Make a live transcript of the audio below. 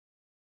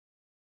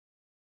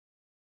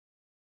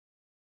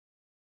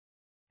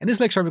In this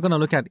lecture, we're going to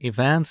look at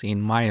events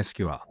in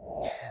MySQL.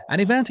 An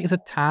event is a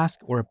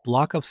task or a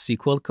block of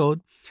SQL code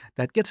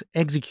that gets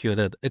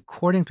executed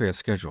according to a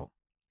schedule.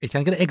 It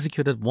can get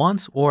executed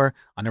once or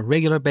on a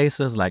regular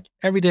basis, like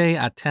every day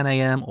at 10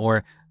 a.m.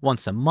 or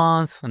once a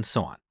month, and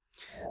so on.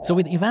 So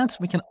with events,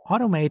 we can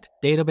automate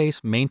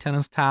database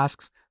maintenance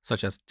tasks,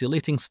 such as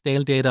deleting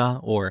stale data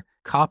or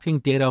copying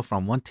data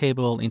from one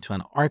table into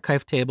an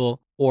archive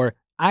table or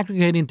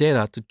aggregating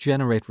data to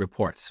generate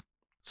reports.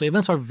 So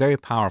events are very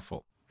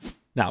powerful.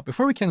 Now,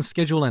 before we can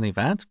schedule an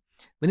event,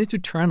 we need to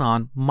turn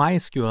on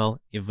MySQL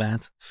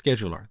Event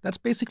Scheduler. That's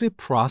basically a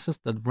process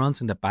that runs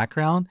in the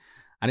background,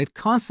 and it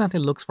constantly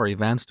looks for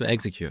events to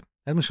execute.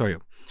 Let me show you.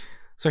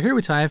 So here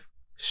we type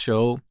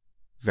show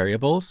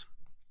variables,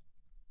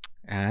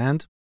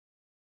 and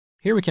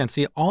here we can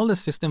see all the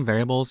system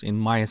variables in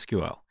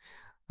MySQL.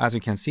 As you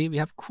can see, we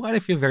have quite a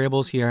few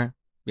variables here.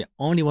 We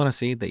only want to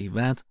see the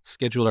event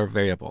scheduler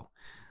variable.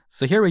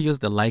 So here we use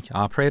the like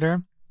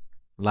operator,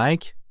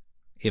 like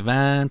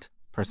event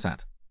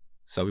 %.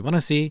 So we want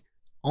to see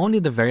only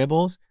the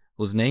variables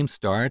whose names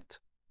start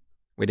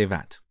with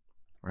event,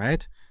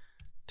 right?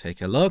 Take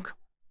a look.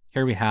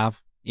 Here we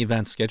have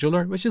event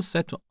scheduler, which is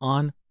set to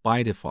on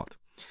by default.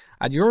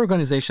 At your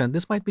organization,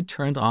 this might be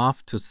turned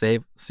off to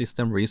save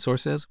system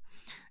resources.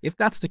 If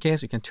that's the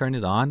case, you can turn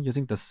it on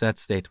using the set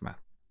statement.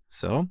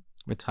 So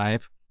we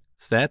type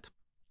set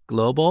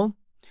global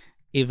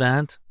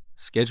event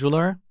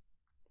scheduler.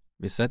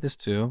 We set this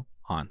to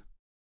on.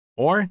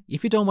 Or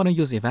if you don't want to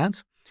use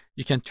events,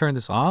 you can turn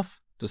this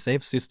off to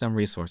save system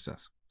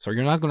resources. So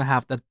you're not going to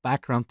have that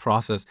background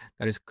process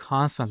that is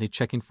constantly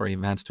checking for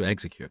events to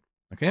execute.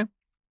 Okay?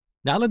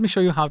 Now let me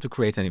show you how to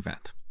create an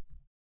event.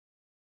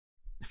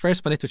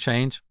 First, we need to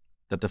change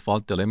the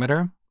default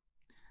delimiter.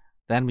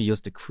 Then we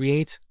use the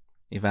create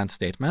event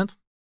statement.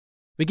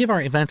 We give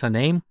our event a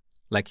name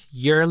like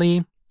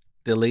yearly,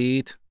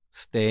 delete,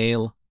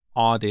 stale,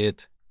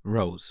 audit,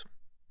 rows.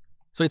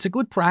 So it's a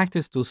good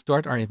practice to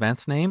start our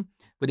event's name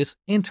with this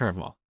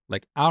interval,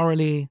 like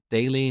hourly,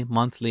 daily,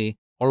 monthly,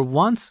 or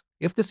once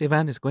if this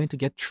event is going to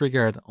get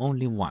triggered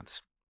only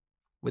once.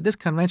 With this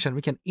convention,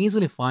 we can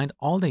easily find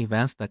all the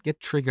events that get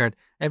triggered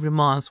every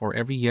month or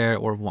every year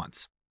or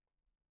once.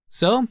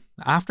 So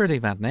after the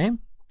event name,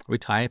 we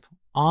type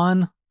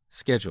on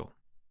schedule.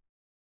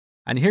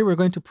 And here we're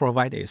going to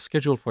provide a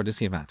schedule for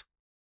this event.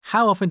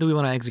 How often do we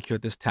want to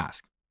execute this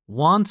task?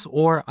 Once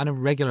or on a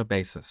regular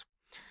basis?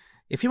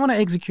 If you want to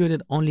execute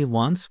it only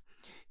once,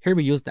 here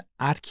we use the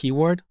 @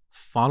 keyword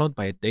followed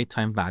by a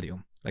datetime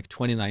value, like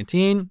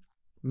 2019,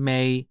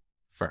 May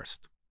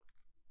 1st.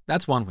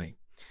 That's one way.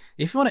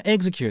 If you want to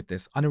execute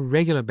this on a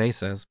regular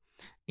basis,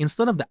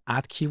 instead of the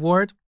 @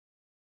 keyword,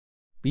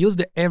 we use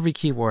the every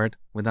keyword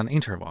with an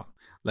interval,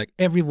 like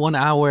every 1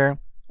 hour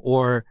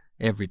or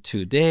every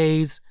 2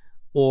 days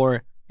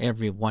or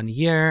every 1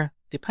 year,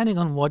 depending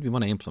on what we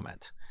want to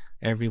implement,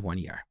 every 1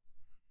 year.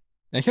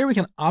 Now here we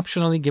can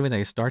optionally give it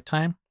a start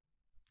time.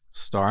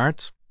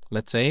 Start,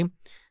 let's say,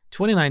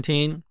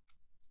 2019,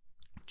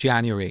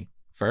 January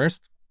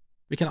 1st.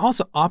 We can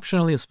also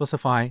optionally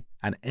specify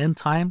an end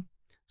time.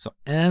 So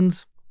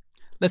ends,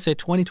 let's say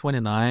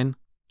 2029,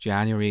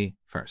 January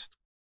 1st.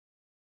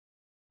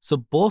 So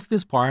both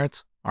these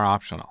parts are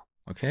optional,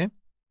 okay?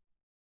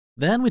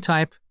 Then we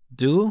type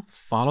do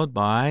followed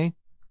by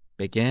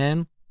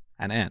begin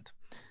and end.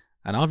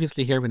 And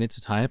obviously here we need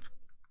to type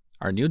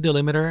our new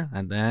delimiter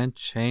and then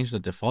change the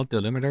default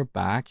delimiter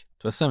back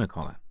to a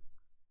semicolon.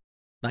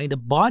 Now in the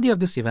body of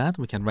this event,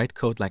 we can write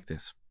code like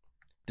this.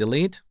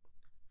 Delete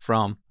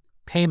from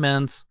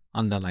payments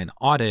 _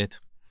 audit,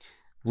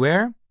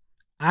 where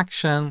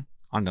action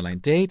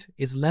 _ date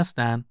is less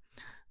than,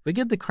 we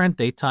get the current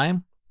date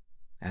time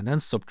and then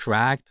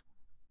subtract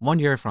 1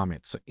 year from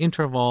it. So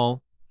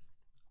interval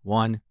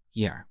 1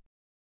 year.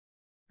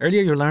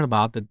 Earlier you learned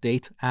about the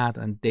date add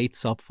and date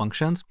sub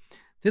functions.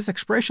 This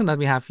expression that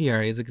we have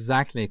here is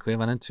exactly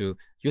equivalent to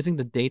using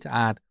the date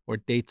add or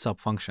date sub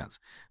functions.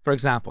 For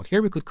example,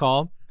 here we could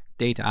call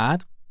date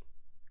add,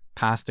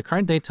 pass the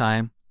current date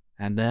time,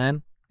 and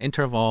then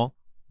interval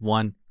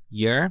 1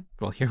 year.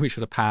 Well, here we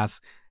should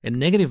pass a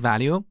negative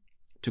value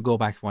to go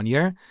back 1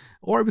 year,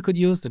 or we could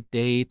use the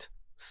date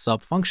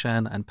sub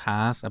function and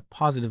pass a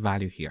positive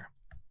value here,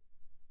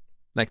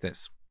 like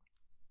this.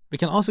 We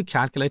can also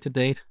calculate the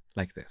date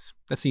like this.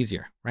 That's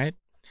easier, right?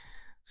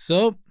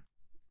 So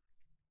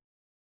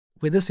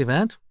with this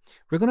event,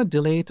 we're going to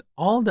delete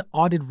all the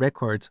audit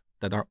records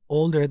that are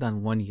older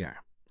than 1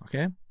 year,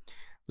 okay?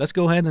 Let's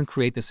go ahead and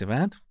create this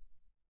event.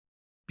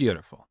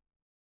 Beautiful.